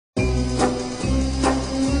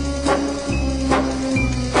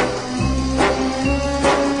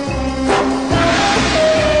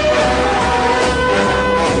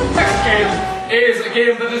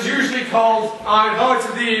I vow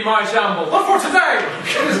to thee, my Shamble. But for today,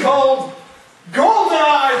 it is called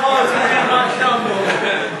GoldenEye vow to thee, my Shamble.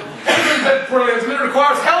 Isn't it brilliant? And it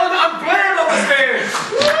requires Helen and Blaine on the stage.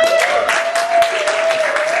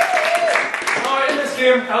 Now, in this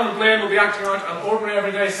game, Helen and Blaine will be acting out an ordinary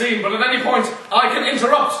everyday scene, but at any point, I can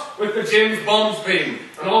interrupt with the James Bond theme.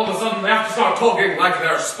 And all of a sudden, they have to start talking like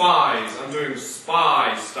they're spies and doing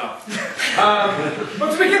spy stuff.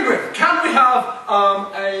 But to begin with, can we have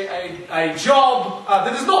a job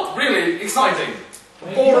that is not really exciting?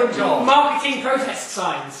 A boring job. Marketing protest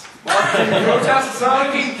signs. Marketing protest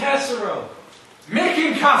signs? Making casserole.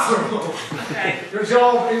 Making casserole. Okay. Your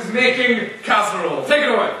job is making casserole. Take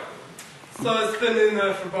it away. So it's been in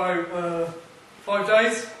there for about 5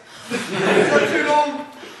 days. Is that too long?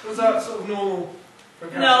 Was that sort of normal?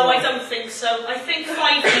 No, I don't think so. I think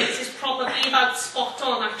 5 days is probably about spot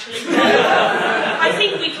on, actually. I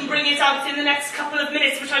think we can bring it out in the next couple of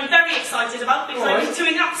minutes, which I'm very excited about, because I've been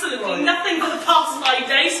doing absolutely nothing for the past 5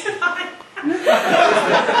 days. I've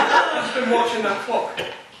just been watching that clock.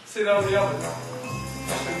 See that on the oven? I've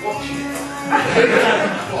just been watching it.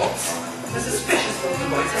 Clocks. They're suspicious little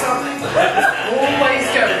devices, aren't they? Always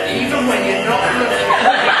go, even when you're not looking.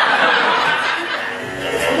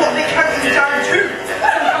 What are they counting down to?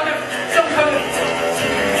 Some kind of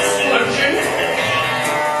explosion?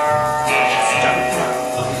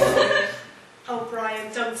 Oh, Brian,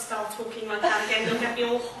 don't start talking like that again. You'll get me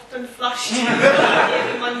all hot and flushed.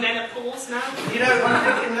 I'm in my menopause now. You know, I'm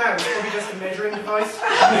thinking now, it's probably just a measuring device.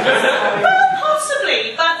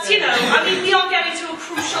 Possibly, but you know, I mean, we are getting to a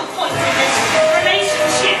crucial point in this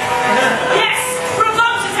relationship. Yes, we're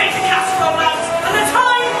about to take the casserole out, and the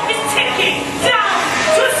time is ticking down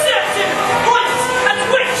to a certain point at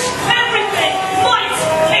which everything might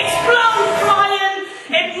explode, Brian.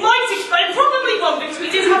 It might explode. It probably won't, because we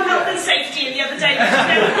did have health and safety in the other day, which is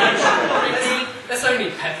never quite sure what it is. There's only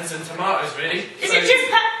peppers and tomatoes, really. Is it just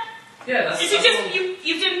Yeah, that's... Is it just...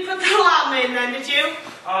 You didn't put the lamb in then, did you?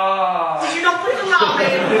 Ah. Did you not put the lamb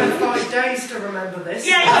in? I've 5 days to remember this.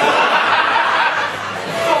 Yeah,